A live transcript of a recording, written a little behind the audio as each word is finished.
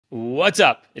What's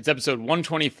up? It's episode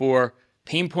 124,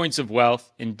 Pain Points of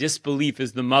Wealth, and Disbelief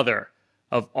is the Mother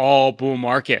of All Bull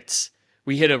Markets.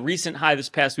 We hit a recent high this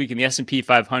past week in the S&P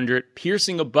 500,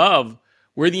 piercing above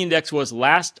where the index was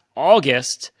last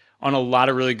August on a lot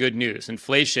of really good news.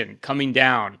 Inflation coming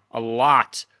down a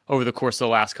lot over the course of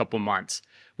the last couple months.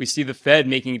 We see the Fed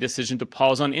making a decision to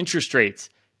pause on interest rates.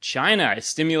 China is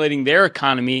stimulating their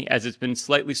economy as it's been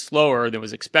slightly slower than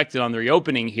was expected on the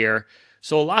reopening here.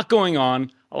 So a lot going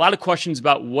on, a lot of questions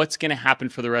about what's going to happen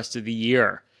for the rest of the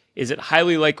year. Is it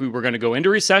highly likely we're going to go into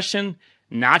recession,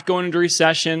 not going into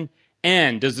recession?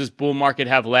 And does this bull market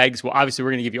have legs? Well, obviously,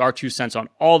 we're going to give you our 2 cents on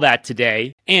all that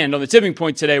today. And on the tipping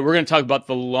point today, we're going to talk about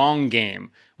the long game.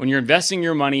 When you're investing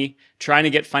your money, trying to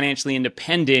get financially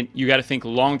independent, you got to think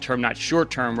long term, not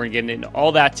short term. We're going to get into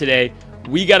all that today.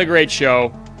 We got a great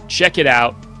show. Check it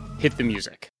out. Hit the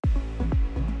music.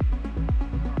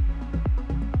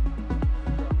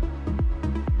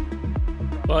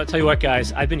 Well, I'll tell you what,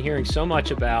 guys, I've been hearing so much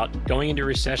about going into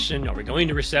recession. Are we going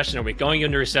into recession? Are we going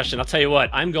into recession? I'll tell you what,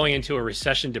 I'm going into a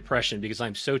recession depression because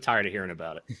I'm so tired of hearing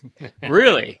about it.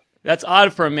 Really? That's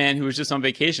odd for a man who was just on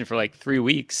vacation for like 3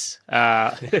 weeks.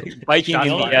 Biking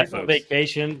in the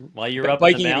vacation while you're up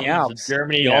in the mountains of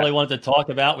Germany. Yeah. All they wanted to talk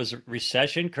about was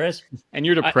recession, Chris. And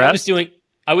you're depressed?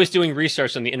 I was doing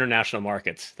research on the international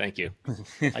markets. Thank you.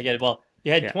 I get it. Well,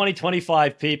 you had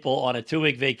 25 people on a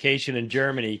 2-week vacation in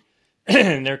Germany.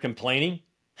 And they're complaining.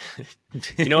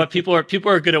 You know what? People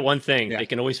are good at one thing. Yeah. They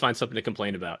can always find something to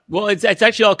complain about. Well, it's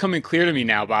actually all coming clear to me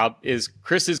now, Bob, is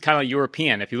Chris is kind of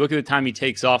European. If you look at the time he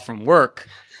takes off from work,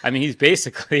 I mean, he's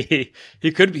basically,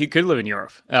 he could live in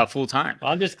Europe full time.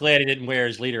 Well, I'm just glad he didn't wear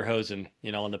his lederhosen,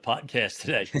 on the podcast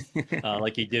today,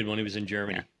 like he did when he was in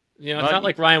Germany. Yeah. It's not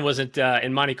like Ryan wasn't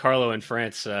in Monte Carlo in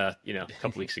France, a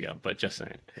couple weeks ago, but just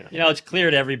saying. It's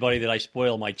clear to everybody that I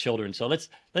spoil my children. So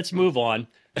let's move on.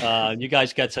 You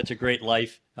guys got such a great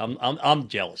life. I'm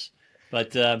jealous.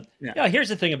 But here's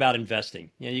the thing about investing.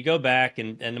 You go back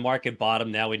and the market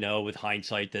bottomed. Now we know with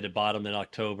hindsight that it bottomed in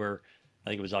October.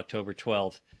 I think it was October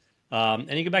 12th.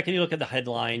 And you go back and you look at the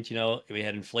headlines. We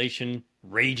had inflation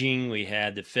raging. We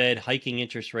had the Fed hiking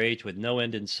interest rates with no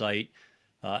end in sight.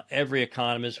 Every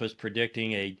economist was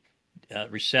predicting a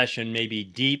recession, maybe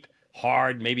deep,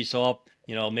 hard, maybe soft,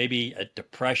 maybe a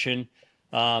depression.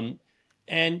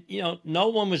 And, no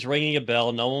one was ringing a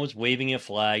bell. No one was waving a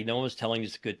flag. No one was telling us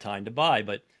it's a good time to buy.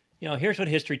 But, here's what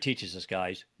history teaches us,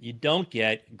 guys. You don't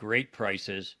get great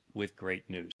prices with great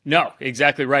news. No,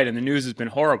 exactly right. And the news has been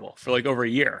horrible for like over a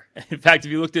year. In fact,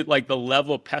 if you looked at like the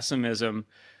level of pessimism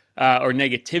or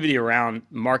negativity around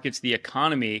markets, the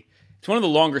economy, it's one of the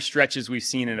longer stretches we've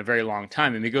seen in a very long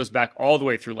time. I mean, it goes back all the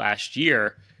way through last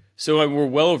year. So we're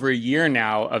well over a year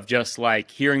now of just like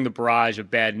hearing the barrage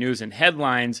of bad news and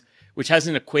headlines, which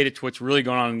hasn't equated to what's really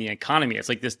going on in the economy. It's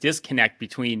like this disconnect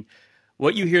between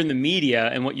what you hear in the media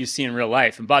and what you see in real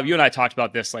life. And Bob, you and I talked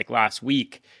about this like last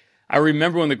week. I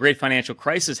remember when the great financial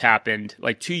crisis happened,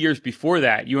 like 2 years before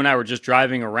that, you and I were just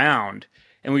driving around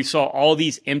and we saw all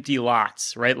these empty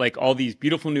lots, right? Like all these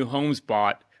beautiful new homes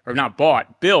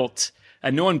built,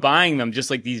 and no one buying them,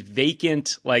 just like these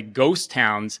vacant, like ghost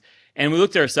towns. And we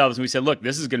looked at ourselves and we said, look,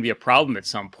 this is going to be a problem at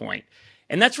some point.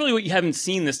 And that's really what you haven't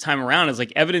seen this time around is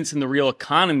like evidence in the real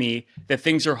economy that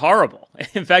things are horrible.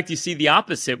 In fact, you see the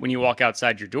opposite when you walk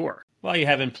outside your door. Well, you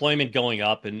have employment going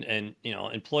up and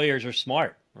employers are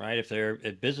smart, right?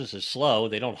 If business is slow,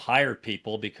 they don't hire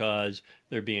people because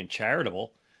they're being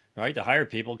charitable, right? They hire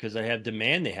people because they have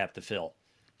demand they have to fill.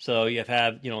 So you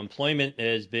have, employment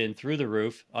has been through the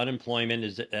roof. Unemployment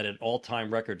is at an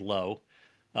all-time record low.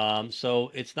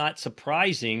 So it's not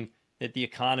surprising that the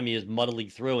economy is muddling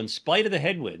through in spite of the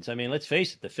headwinds. I mean, let's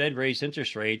face it, the Fed raised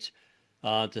interest rates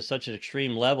to such an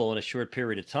extreme level in a short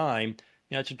period of time.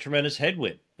 It's a tremendous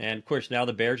headwind. And of course, now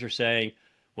the bears are saying,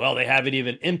 well, they haven't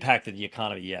even impacted the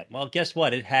economy yet. Well, guess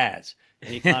what? It has.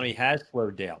 The economy has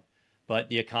slowed down, but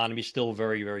the economy is still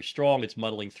very, very strong. It's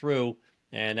muddling through.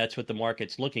 And that's what the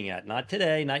market's looking at. Not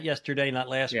today, not yesterday, not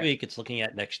last week. It's looking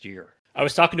at next year. I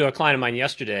was talking to a client of mine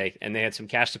yesterday, and they had some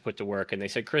cash to put to work. And they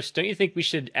said, Chris, don't you think we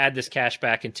should add this cash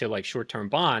back into like short-term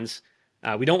bonds?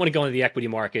 We don't want to go into the equity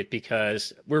market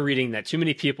because we're reading that too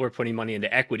many people are putting money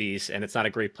into equities, and it's not a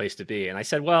great place to be. And I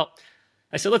said,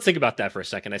 let's think about that for a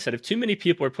second. I said, if too many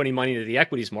people are putting money into the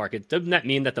equities market, doesn't that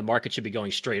mean that the market should be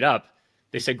going straight up?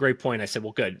 They said, great point. I said,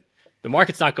 well, good. The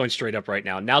market's not going straight up right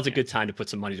now. Now's a good time to put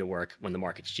some money to work when the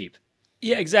market's cheap.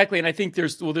 Yeah, exactly. And I think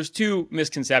there's two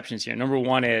misconceptions here. Number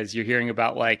one is you're hearing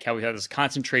about like how we have this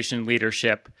concentration in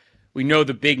leadership. We know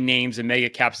the big names and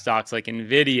mega cap stocks like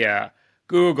NVIDIA,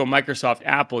 Google, Microsoft,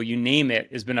 Apple, you name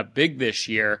it, has been up big this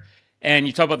year. And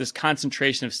you talk about this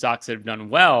concentration of stocks that have done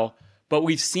well, but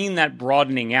we've seen that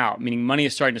broadening out, meaning money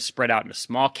is starting to spread out into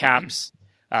small caps,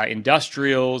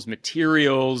 industrials,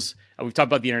 materials. We've talked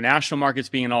about the international markets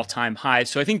being an all-time high.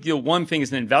 So I think the one thing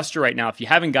as an investor right now, if you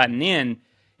haven't gotten in,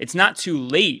 it's not too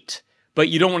late, but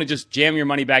you don't want to just jam your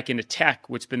money back into tech,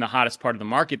 which has been the hottest part of the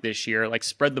market this year. Like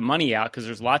spread the money out because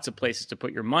there's lots of places to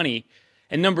put your money.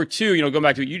 And number two, going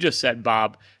back to what you just said,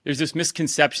 Bob, there's this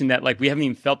misconception that like we haven't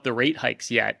even felt the rate hikes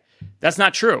yet. That's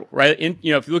not true, right? If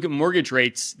you look at mortgage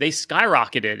rates, they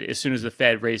skyrocketed as soon as the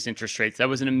Fed raised interest rates. That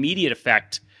was an immediate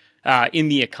effect in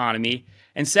the economy.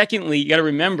 And secondly, you got to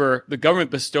remember the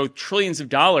government bestowed trillions of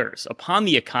dollars upon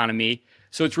the economy.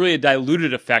 So it's really a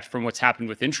diluted effect from what's happened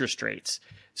with interest rates.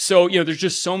 So, there's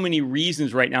just so many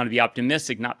reasons right now to be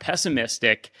optimistic, not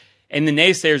pessimistic. And the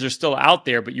naysayers are still out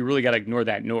there, but you really got to ignore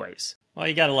that noise. Well,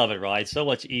 you got to love it, right? It's so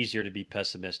much easier to be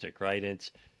pessimistic, right?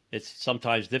 It's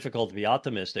sometimes difficult to be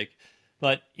optimistic,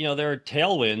 but there are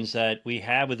tailwinds that we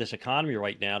have with this economy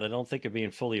right now that I don't think are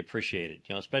being fully appreciated.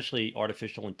 Especially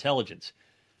artificial intelligence,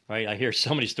 right? I hear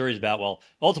so many stories about, well,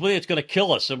 ultimately it's going to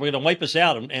kill us and we're going to wipe us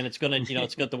out, and it's going to,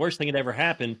 it's got the worst thing that ever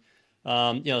happened.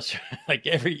 Like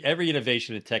every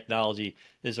innovation in technology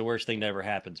is the worst thing that ever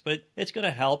happens, but it's going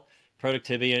to help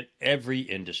productivity in every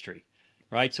industry,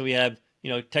 right? So we have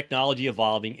technology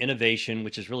evolving, innovation,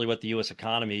 which is really what the U.S.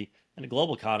 economy and the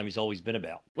global economy has always been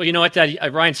about. Well, you know what, Dad?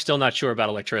 Ryan's still not sure about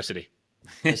electricity.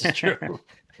 This is true.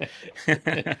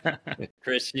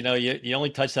 Chris, you only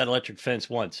touched that electric fence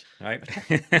once, right?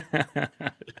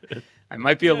 I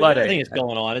might be a Luddite. The thing is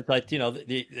going on. It's like,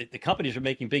 the companies are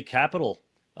making big capital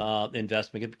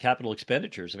investment, capital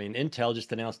expenditures. I mean, Intel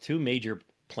just announced 2 major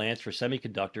plants for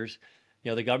semiconductors.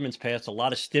 The government's passed a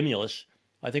lot of stimulus,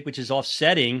 I think, which is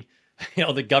offsetting,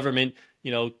 the government,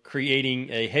 creating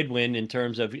a headwind in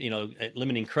terms of,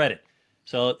 limiting credit.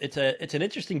 So it's an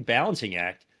interesting balancing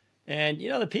act. And,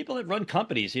 the people that run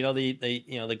companies,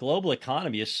 the global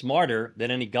economy is smarter than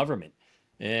any government.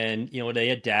 And, they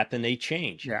adapt and they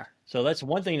change. Yeah. So that's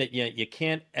one thing that you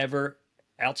can't ever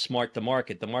outsmart the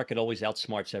market. The market always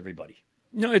outsmarts everybody.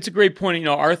 No, it's a great point.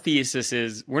 Our thesis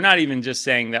is we're not even just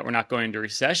saying that we're not going into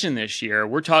recession this year.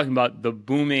 We're talking about the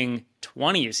booming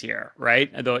 20s here,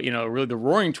 right? Really the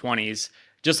roaring 20s,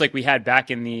 just like we had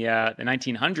back in the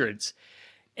 1900s.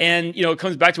 And, it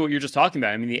comes back to what you're just talking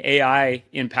about. I mean, the AI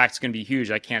impact is going to be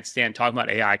huge. I can't stand talking about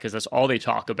AI because that's all they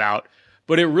talk about.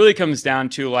 But it really comes down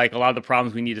to like a lot of the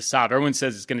problems we need to solve. Everyone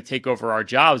says it's going to take over our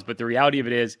jobs, but the reality of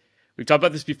it is, we've talked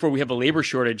about this before, we have a labor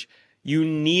shortage. You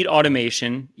need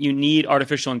automation. You need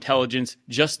artificial intelligence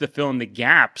just to fill in the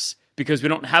gaps because we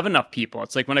don't have enough people.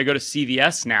 It's like when I go to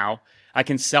CVS now, I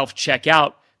can self-check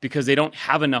out because they don't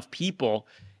have enough people.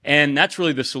 And that's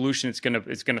really the solution it's going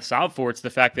to solve for. It's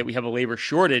the fact that we have a labor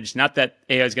shortage, not that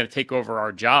AI is going to take over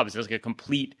our jobs. It's like a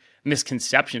complete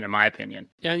misconception, in my opinion.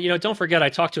 And, don't forget, I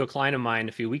talked to a client of mine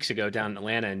a few weeks ago down in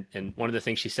Atlanta, and one of the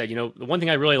things she said, the one thing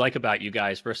I really like about you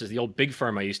guys versus the old big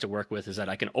firm I used to work with is that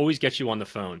I can always get you on the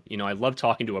phone. I love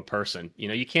talking to a person.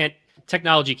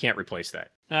 Technology can't replace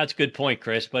that. That's a good point,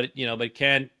 Chris, but it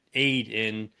can aid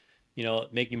in,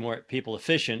 making more people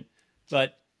efficient.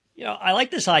 But, I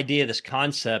like this idea, this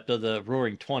concept of the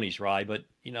roaring 20s, Rye, but,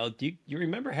 do you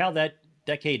remember how that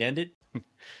decade ended?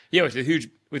 Yeah, with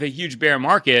a huge bear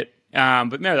market.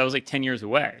 But remember, that was like 10 years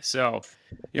away. So,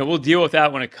 we'll deal with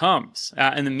that when it comes.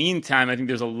 In the meantime, I think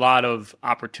there's a lot of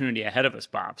opportunity ahead of us,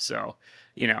 Bob. So,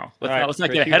 let's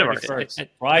not get ahead of ourselves.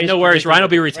 No worries. Ryan will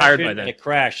be retired by then. It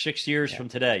crashed 6 years from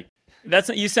today.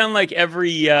 You sound like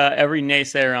every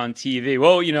naysayer on TV.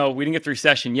 Well, we didn't get the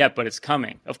recession yet, but it's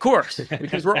coming. Of course,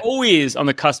 because we're always on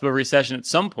the cusp of a recession at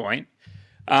some point.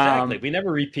 Exactly. We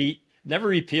never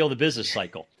repeal the business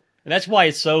cycle. And that's why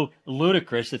it's so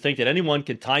ludicrous to think that anyone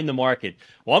can time the market.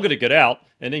 Well, I'm going to get out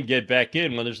and then get back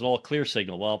in when there's an all clear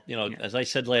signal. Well, as I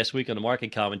said last week on the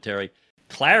market commentary,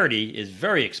 clarity is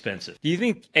very expensive. Do you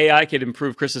think AI could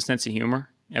improve Chris's sense of humor?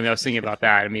 I was thinking about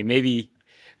that. Maybe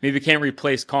it can't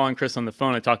replace calling Chris on the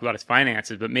phone and talk about his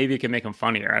finances, but maybe it can make him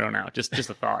funnier. I don't know. Just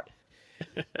a thought.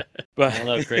 But I don't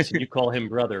know, Chris. You call him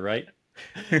brother, right?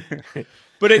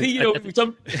 But I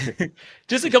think,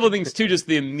 just a couple of things too, just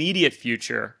the immediate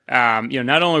future.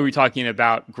 Not only are we talking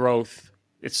about growth,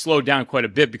 it's slowed down quite a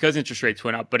bit because interest rates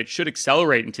went up, but it should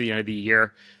accelerate into the end of the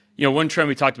year. One trend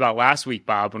we talked about last week,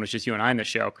 Bob, when it was just you and I on the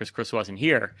show, because Chris wasn't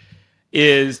here,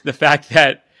 is the fact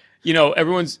that,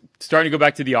 everyone's starting to go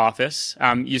back to the office.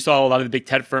 You saw a lot of the big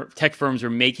tech firms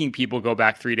are making people go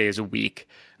back 3 days a week.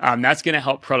 That's going to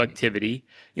help productivity.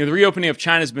 The reopening of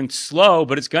China has been slow,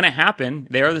 but it's going to happen.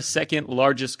 They are the second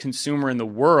largest consumer in the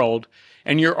world.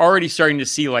 And you're already starting to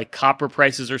see like copper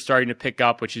prices are starting to pick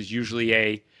up, which is usually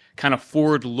a kind of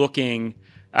forward-looking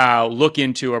look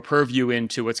into or purview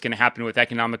into what's going to happen with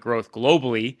economic growth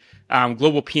globally.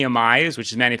 Global PMIs,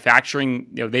 which is manufacturing,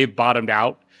 they've bottomed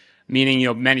out,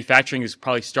 meaning, manufacturing is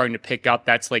probably starting to pick up.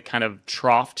 That's like kind of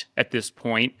troughed at this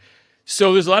point.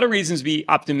 So there's a lot of reasons to be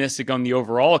optimistic on the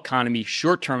overall economy,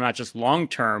 short term, not just long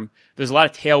term. There's a lot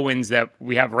of tailwinds that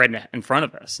we have right in front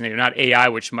of us. Not AI,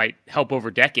 which might help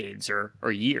over decades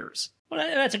or years. Well,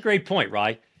 that's a great point,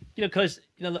 right? Because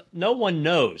no one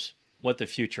knows what the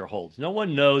future holds. No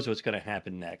one knows what's going to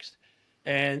happen next.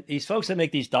 And these folks that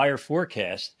make these dire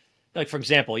forecasts, like for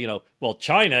example,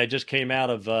 China just came out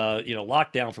of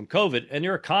lockdown from COVID, and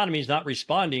their economy is not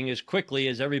responding as quickly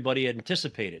as everybody had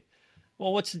anticipated.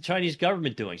 Well, what's the Chinese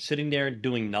government doing? Sitting there and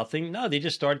doing nothing? No, they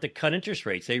just started to cut interest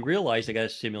rates. They realized they got to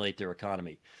stimulate their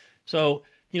economy. So,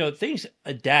 things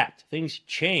adapt, things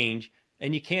change,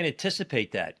 and you can't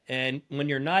anticipate that. And when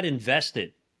you're not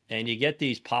invested and you get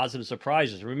these positive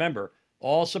surprises, remember,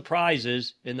 all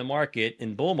surprises in the market,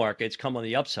 in bull markets, come on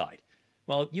the upside.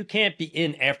 Well, you can't be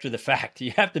in after the fact. You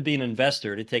have to be an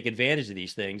investor to take advantage of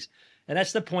these things. And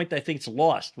that's the point I think it's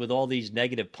lost with all these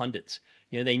negative pundits.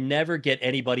 They never get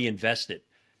anybody invested.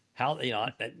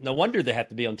 No wonder they have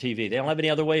to be on TV. They don't have any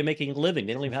other way of making a living.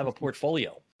 They don't even have a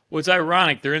portfolio. Well, it's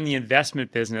ironic. They're in the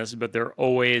investment business, but they're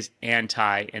always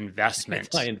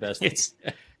anti-investment. Anti-investment.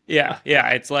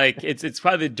 It's like it's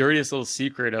probably the dirtiest little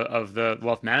secret of the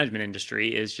wealth management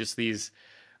industry is just these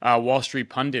Wall Street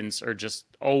pundits are just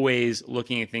always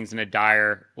looking at things in a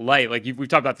dire light. Like we've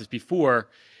talked about this before.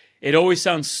 It always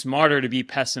sounds smarter to be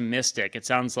pessimistic. It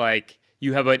sounds like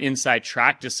you have an inside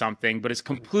track to something, but it's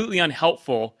completely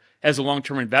unhelpful as a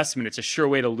long-term investment. It's a sure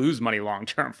way to lose money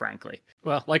long-term, frankly.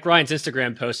 Well, like Ryan's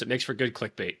Instagram post, it makes for good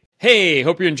clickbait. Hey,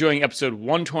 hope you're enjoying episode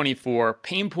 124,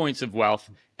 Pain Points of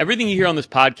Wealth. Everything you hear on this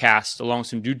podcast, along with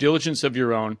some due diligence of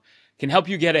your own, can help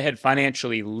you get ahead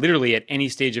financially, literally at any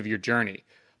stage of your journey.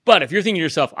 But if you're thinking to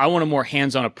yourself, I want a more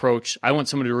hands-on approach, I want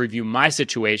someone to review my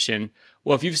situation,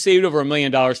 well, if you've saved over $1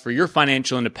 million for your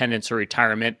financial independence or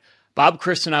retirement, Bob,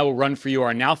 Chris, and I will run for you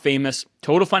our now famous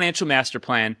Total Financial Master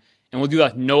Plan, and we'll do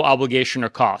that with no obligation or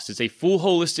cost. It's a full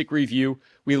holistic review.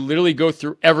 We literally go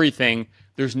through everything.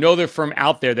 There's no other firm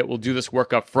out there that will do this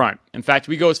work up front. In fact,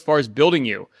 we go as far as building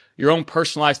you your own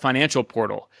personalized financial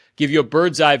portal, give you a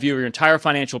bird's eye view of your entire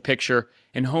financial picture,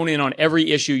 and hone in on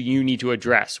every issue you need to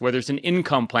address, whether it's an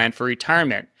income plan for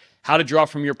retirement, how to draw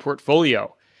from your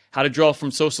portfolio, how to draw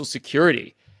from Social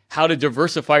Security, how to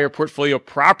diversify your portfolio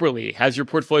properly. Has your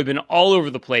portfolio been all over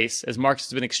the place as markets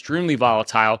have been extremely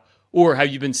volatile, or have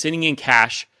you been sitting in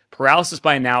cash, paralysis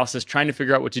by analysis, trying to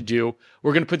figure out what to do?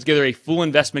 We're going to put together a full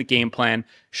investment game plan,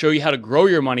 show you how to grow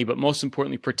your money, but most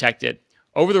importantly, protect it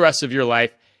over the rest of your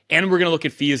life. And we're going to look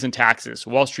at fees and taxes.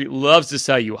 Wall Street loves to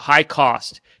sell you high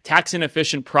cost, tax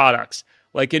inefficient products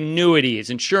like annuities,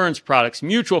 insurance products,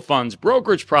 mutual funds,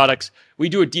 brokerage products. We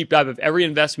do a deep dive of every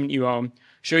investment you own,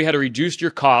 show you how to reduce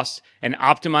your costs and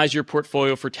optimize your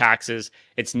portfolio for taxes.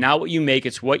 It's not what you make,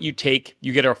 it's what you take.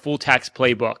 You get our full tax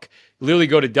playbook. Literally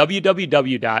go to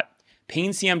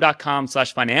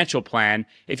www.paincm.com/financial plan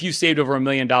if you saved over $1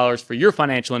 million for your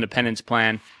financial independence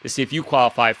plan to see if you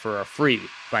qualify for a free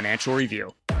financial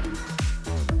review.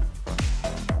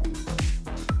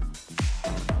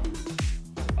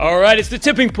 All right, it's the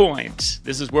tipping point.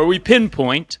 This is where we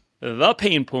pinpoint the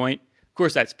pain point. Of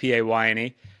course, that's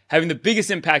P-A-Y-N-E. Having the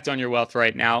biggest impact on your wealth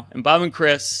right now. And Bob and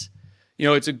Chris,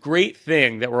 it's a great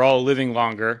thing that we're all living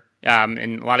longer.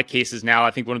 In a lot of cases now, I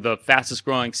think one of the fastest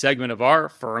growing segment of our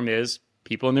firm is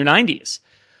people in their 90s.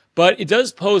 But it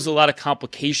does pose a lot of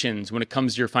complications when it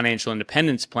comes to your financial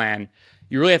independence plan.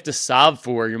 You really have to solve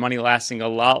for your money lasting a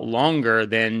lot longer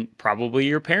than probably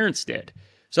your parents did.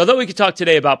 So I thought we could talk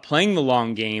today about playing the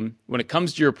long game when it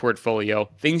comes to your portfolio,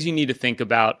 things you need to think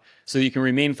about so that you can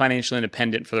remain financially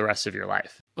independent for the rest of your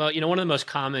life. Well, one of the most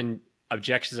common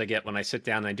objections I get when I sit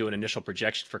down and I do an initial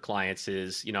projection for clients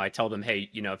is, I tell them, hey,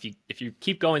 if you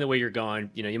keep going the way you're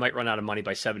going, you might run out of money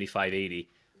by 75, 80.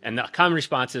 And the common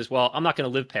response is, well, I'm not going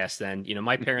to live past then.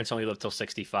 My parents only lived till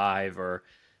 65, or,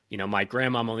 my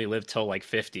grandmom only lived till like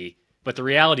 50. But the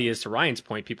reality is, to Ryan's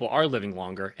point, people are living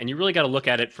longer, and you really got to look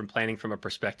at it from planning from a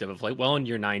perspective of like, well, in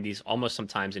your 90s, almost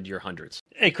sometimes into your hundreds.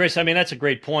 Hey, Chris, that's a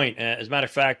great point. As a matter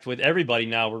of fact, with everybody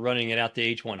now, we're running it out to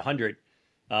age 100.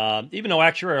 Even though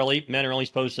actuarially, men are only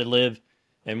supposed to live,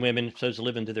 and women are supposed to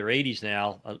live into their 80s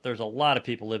now, there's a lot of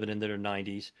people living into their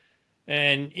 90s.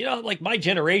 And, like my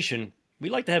generation, we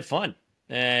like to have fun.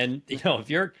 And,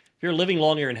 if you're living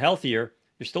longer and healthier,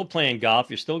 you're still playing golf,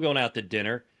 you're still going out to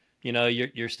dinner,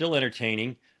 you're still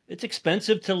entertaining. It's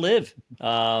expensive to live,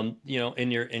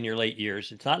 in your late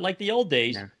years. It's not like the old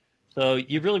days. Yeah. So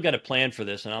you've really got to plan for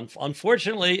this. And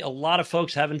unfortunately, a lot of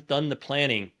folks haven't done the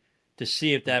planning to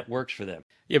see if that works for them.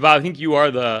 Yeah, Bob, I think you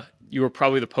were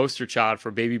probably the poster child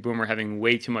for baby boomer having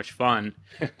way too much fun.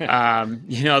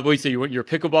 You said you went your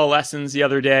pickleball lessons the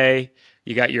other day.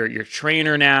 You got your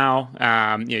trainer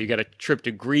now. You got a trip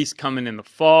to Greece coming in the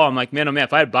fall. I'm like, man, oh man,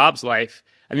 if I had Bob's life,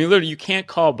 I mean, literally, you can't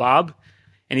call Bob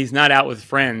and he's not out with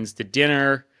friends to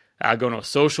dinner, going to a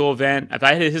social event. If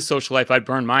I had his social life, I'd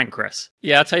burn mine, Chris.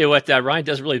 Yeah, I'll tell you what, Ryan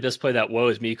does really display that woe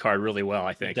is me card really well,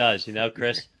 I It think. does,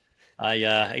 Chris.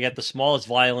 I got the smallest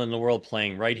violin in the world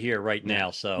playing right here, right now.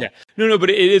 So Yeah. No,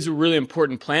 but it is a really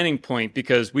important planning point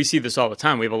because we see this all the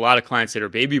time. We have a lot of clients that are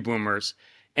baby boomers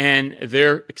and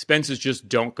their expenses just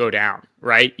don't go down,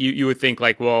 right? You would think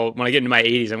like, well, when I get into my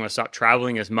 80s, I'm going to stop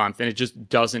traveling this month. And it just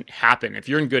doesn't happen. If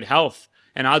you're in good health,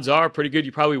 and odds are pretty good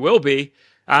you probably will be,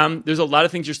 there's a lot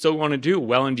of things you're still going to do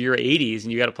well into your 80s,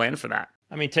 and you got to plan for that.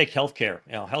 I mean, take healthcare.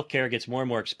 Healthcare gets more and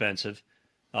more expensive.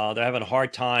 They're having a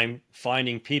hard time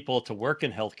finding people to work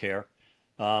in healthcare,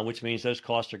 which means those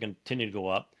costs are going to continue to go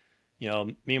up.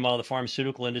 Meanwhile, the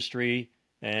pharmaceutical industry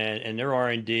and their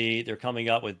R&D, they're coming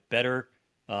up with better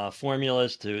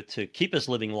formulas to keep us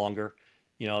living longer.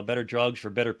 Better drugs for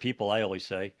better people, I always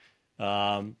say.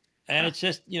 And it's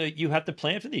just, you have to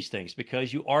plan for these things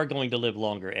because you are going to live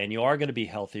longer and you are going to be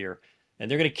healthier and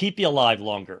they're going to keep you alive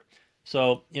longer.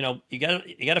 So, you got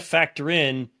to factor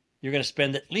in, you're going to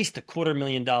spend at least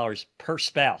 $250,000 per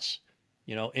spouse,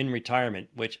 in retirement,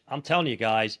 which I'm telling you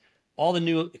guys, all the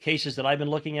new cases that I've been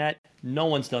looking at, no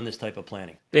one's done this type of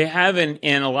planning. They haven't,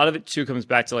 and a lot of it too comes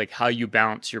back to like how you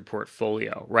balance your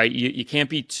portfolio, right? You can't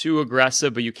be too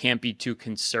aggressive, but you can't be too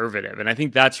conservative. And I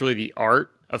think that's really the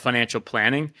art of financial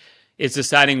planning. It's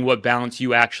deciding what balance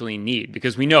you actually need.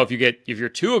 Because we know if you're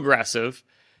too aggressive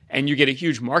and you get a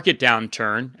huge market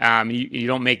downturn, you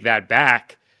don't make that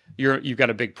back, you've got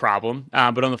a big problem.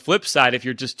 But on the flip side, if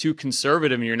you're just too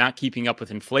conservative and you're not keeping up with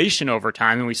inflation over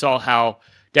time, and we saw how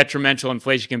detrimental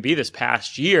inflation can be this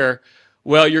past year,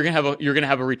 well, you're gonna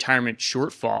have a retirement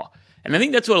shortfall. And I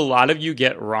think that's what a lot of you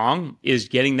get wrong, is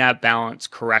getting that balance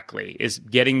correctly, is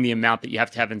getting the amount that you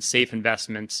have to have in safe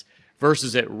investments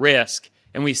versus at risk.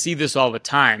 And we see this all the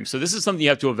time. So this is something you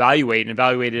have to evaluate and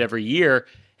evaluate it every year.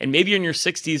 And maybe you're in your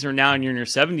 60s or now and you're in your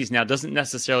 70s now doesn't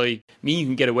necessarily mean you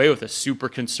can get away with a super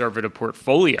conservative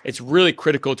portfolio. It's really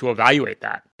critical to evaluate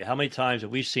that. How many times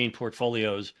have we seen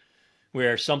portfolios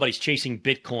where somebody's chasing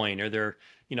Bitcoin or they're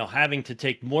having to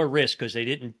take more risk because they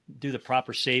didn't do the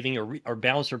proper saving or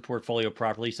balance their portfolio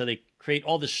properly, so they create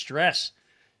all this stress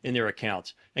in their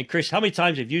accounts. And Chris, how many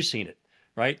times have you seen it,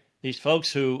 right? These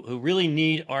folks who really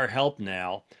need our help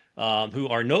now, who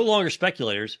are no longer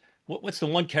speculators, what's the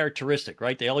one characteristic,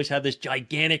 right? They always have this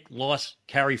gigantic loss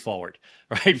carry forward,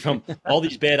 right, from all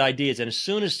these bad ideas. And as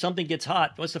soon as something gets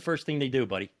hot, what's the first thing they do,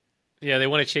 buddy? Yeah, they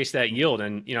want to chase that yield.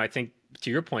 And, I think to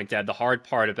your point, Dad, the hard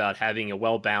part about having a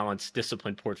well-balanced,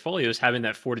 disciplined portfolio is having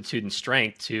that fortitude and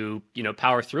strength to,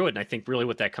 power through it. And I think really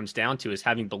what that comes down to is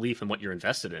having belief in what you're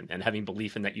invested in and having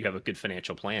belief in that you have a good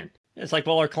financial plan. It's like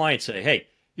all our clients say, hey,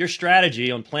 your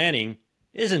strategy on planning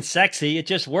isn't sexy. It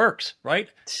just works, right?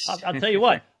 I'll tell you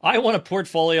what, I want a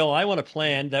portfolio. I want a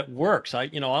plan that works. I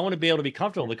want to be able to be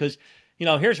comfortable because,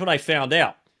 here's what I found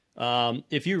out.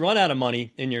 If you run out of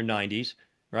money in your 90s,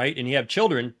 right, and you have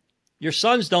children, your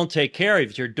sons don't take care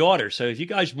of your daughter. So if you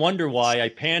guys wonder why I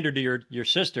pandered to your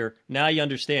sister, now you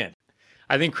understand.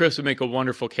 I think Chris would make a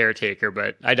wonderful caretaker,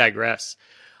 but I digress.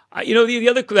 That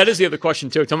is the other question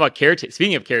too. Talking about caretaking.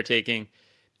 Speaking of caretaking,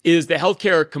 is the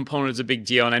healthcare component is a big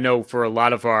deal, and I know for a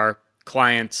lot of our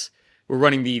clients, we're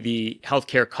running the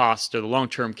healthcare cost or the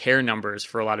long-term care numbers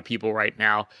for a lot of people right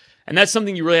now. And that's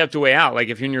something you really have to weigh out. Like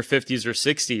if you're in your 50s or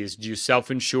 60s, do you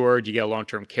self-insure? Do you get a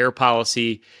long-term care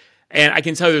policy? And I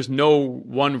can tell you there's no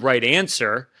one right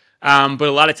answer. But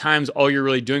a lot of times all you're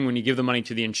really doing when you give the money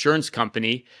to the insurance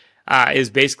company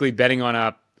is basically betting on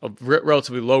a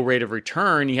relatively low rate of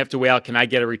return. You have to weigh out, can I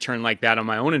get a return like that on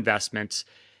my own investments?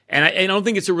 And I don't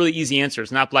think it's a really easy answer.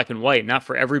 It's not black and white. Not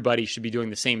for everybody should be doing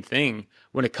the same thing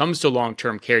when it comes to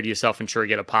long-term care. Do you self-insure,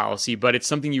 get a policy? But it's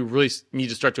something you really need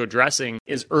to start to addressing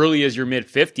as early as your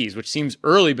mid-50s, which seems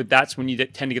early, but that's when you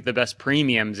tend to get the best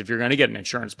premiums. If you're going to get an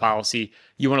insurance policy,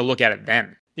 you want to look at it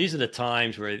then. These are the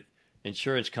times where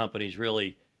insurance companies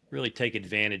really take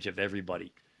advantage of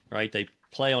everybody, right? They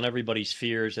play on everybody's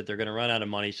fears that they're going to run out of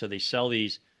money, so they sell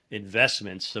these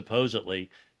investments, supposedly,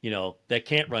 that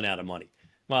can't run out of money.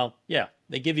 Well, yeah,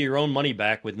 they give you your own money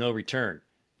back with no return.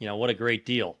 What a great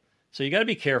deal. So you got to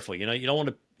be careful. You don't want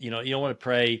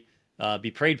to,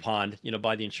 be preyed upon,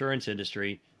 by the insurance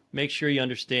industry. Make sure you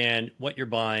understand what you're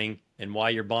buying and why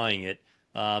you're buying it.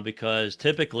 because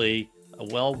typically a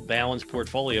well-balanced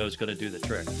portfolio is going to do the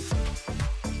trick.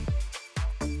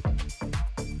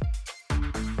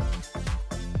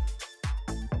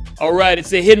 All right, it's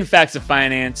the hidden facts of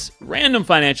finance, random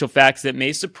financial facts that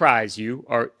may surprise you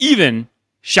or even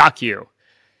shock you.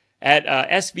 At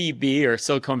SVB, or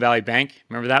Silicon Valley Bank,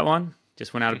 remember that one?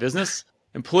 Just went out of business.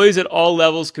 Employees at all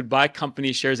levels could buy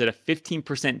company shares at a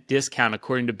 15% discount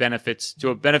according to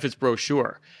a benefits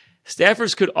brochure.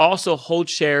 Staffers could also hold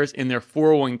shares in their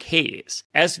 401ks.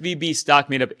 SVB stock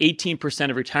made up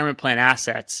 18% of retirement plan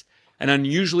assets, an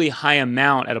unusually high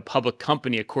amount at a public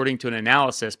company, according to an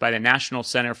analysis by the National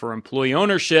Center for Employee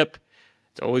Ownership.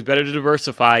 It's always better to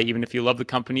diversify, even if you love the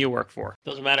company you work for.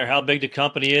 Doesn't matter how big the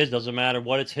company is, doesn't matter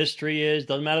what its history is,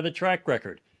 doesn't matter the track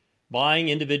record. Buying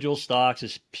individual stocks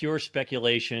is pure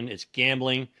speculation. It's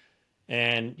gambling.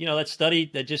 And, that study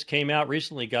that just came out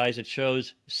recently, guys, it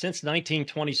shows since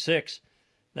 1926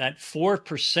 that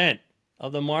 4%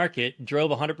 of the market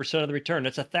drove 100% of the return.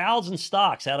 That's 1,000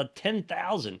 stocks out of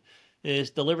 10,000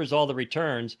 delivers all the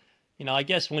returns. I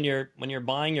guess when you're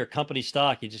buying your company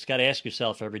stock, you just got to ask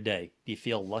yourself every day, do you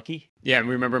feel lucky? Yeah, and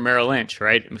we remember Merrill Lynch,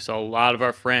 right? We saw a lot of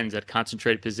our friends that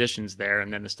concentrated positions there,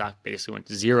 and then the stock basically went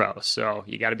to zero. So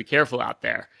you got to be careful out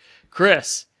there.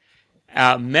 Chris,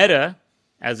 Meta,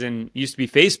 as in used to be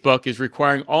Facebook, is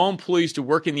requiring all employees to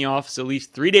work in the office at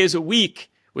least 3 days a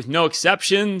week with no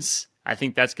exceptions. I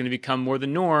think that's going to become more the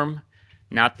norm,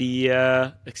 not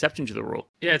the exception to the rule.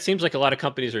 Yeah, it seems like a lot of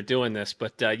companies are doing this,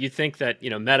 but you'd think that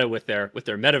Meta with their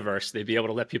metaverse, they'd be able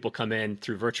to let people come in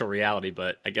through virtual reality,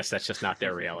 but I guess that's just not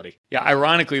their reality. Yeah,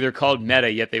 ironically, they're called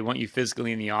Meta, yet they want you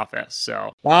physically in the office.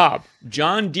 So, Bob,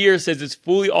 John Deere says its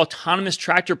fully autonomous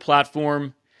tractor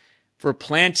platform for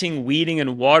planting, weeding,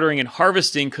 and watering and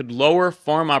harvesting could lower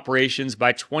farm operations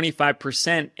by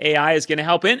 25%. AI is going to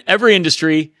help in every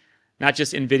industry, not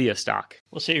just NVIDIA stock.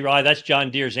 Well, see, Ryan, that's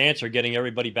John Deere's answer, getting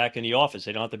everybody back in the office.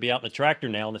 They don't have to be out in the tractor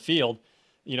now in the field,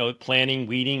 planting,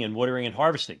 weeding, and watering and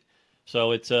harvesting. So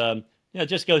it's, it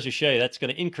just goes to show you that's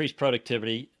going to increase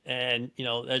productivity. And,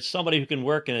 as somebody who can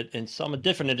work in some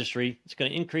different industry, it's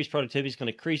going to increase productivity. It's going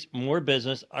to increase more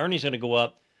business. Earnings are going to go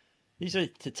up. These are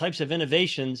the types of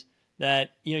innovations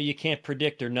that, you can't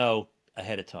predict or know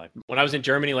ahead of time. When I was in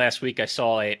Germany last week, I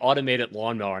saw an automated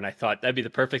lawnmower, and I thought that'd be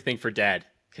the perfect thing for Dad,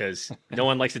 because no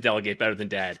one likes to delegate better than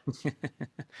Dad.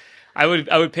 I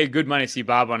would pay good money to see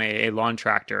Bob on a lawn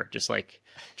tractor, just like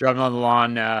driving on the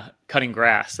lawn, cutting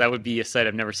grass. That would be a sight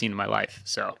I've never seen in my life.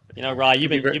 So, Ryan,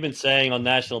 you've been saying on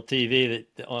national TV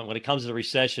that when it comes to the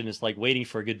recession, it's like waiting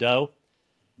for Godot.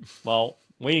 Well,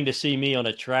 waiting to see me on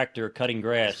a tractor cutting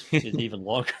grass is even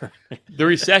longer. The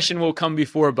recession will come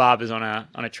before Bob is on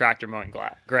a tractor mowing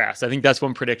grass. I think that's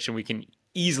one prediction we can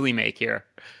easily make here.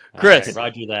 Chris, right,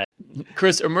 roger that.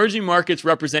 Chris, emerging markets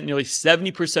represent nearly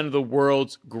 70% of the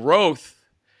world's growth,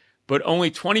 but only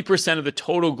 20% of the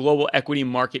total global equity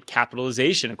market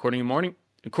capitalization, according to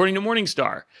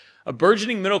Morningstar. A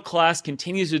burgeoning middle class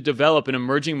continues to develop in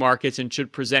emerging markets and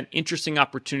should present interesting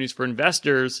opportunities for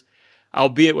investors,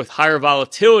 albeit with higher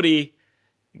volatility.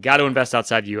 Got to invest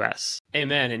outside the U.S.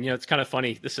 Amen. And, it's kind of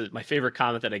funny. This is my favorite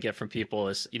comment that I get from people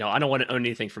is, I don't want to own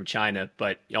anything from China,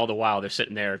 but all the while they're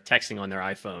sitting there texting on their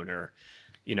iPhone or,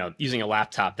 using a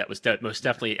laptop that was most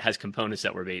definitely has components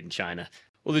that were made in China.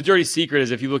 Well, the dirty secret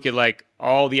is if you look at like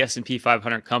all the S&P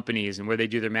 500 companies and where they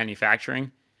do their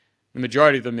manufacturing, the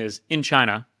majority of them is in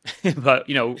China, but,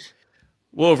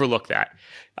 we'll overlook that.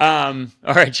 All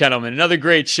right, gentlemen, another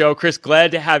great show. Chris,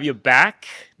 glad to have you back.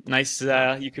 Nice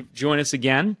you could join us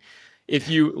again. If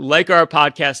you like our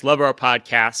podcast, love our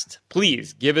podcast,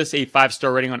 please give us a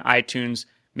 5-star rating on iTunes.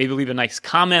 Maybe leave a nice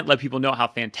comment. Let people know how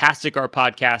fantastic our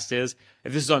podcast is.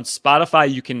 If this is on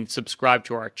Spotify, you can subscribe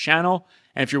to our channel.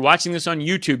 And if you're watching this on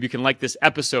YouTube, you can like this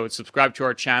episode, subscribe to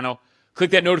our channel.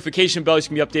 Click that notification bell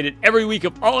so you can be updated every week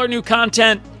of all our new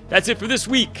content. That's it for this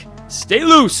week. Stay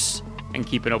loose and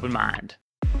keep an open mind.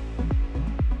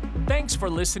 Thanks for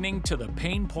listening to the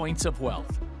Pain Points of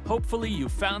Wealth. Hopefully you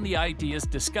found the ideas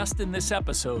discussed in this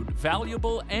episode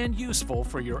valuable and useful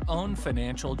for your own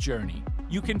financial journey.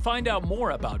 You can find out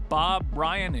more about Bob,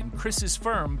 Ryan, and Chris's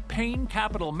firm, Payne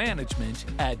Capital Management,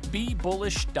 at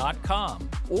BeBullish.com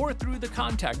or through the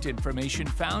contact information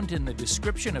found in the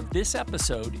description of this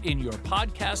episode in your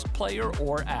podcast player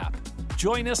or app.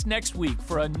 Join us next week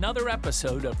for another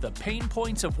episode of The Pain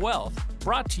Points of Wealth,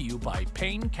 brought to you by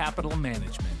Payne Capital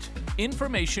Management.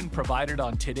 Information provided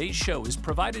on today's show is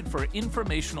provided for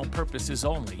informational purposes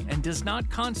only and does not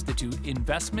constitute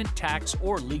investment, tax,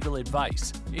 or legal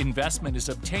advice. Investment is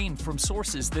obtained from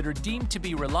sources that are deemed to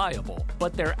be reliable,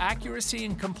 but their accuracy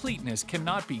and completeness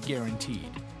cannot be guaranteed.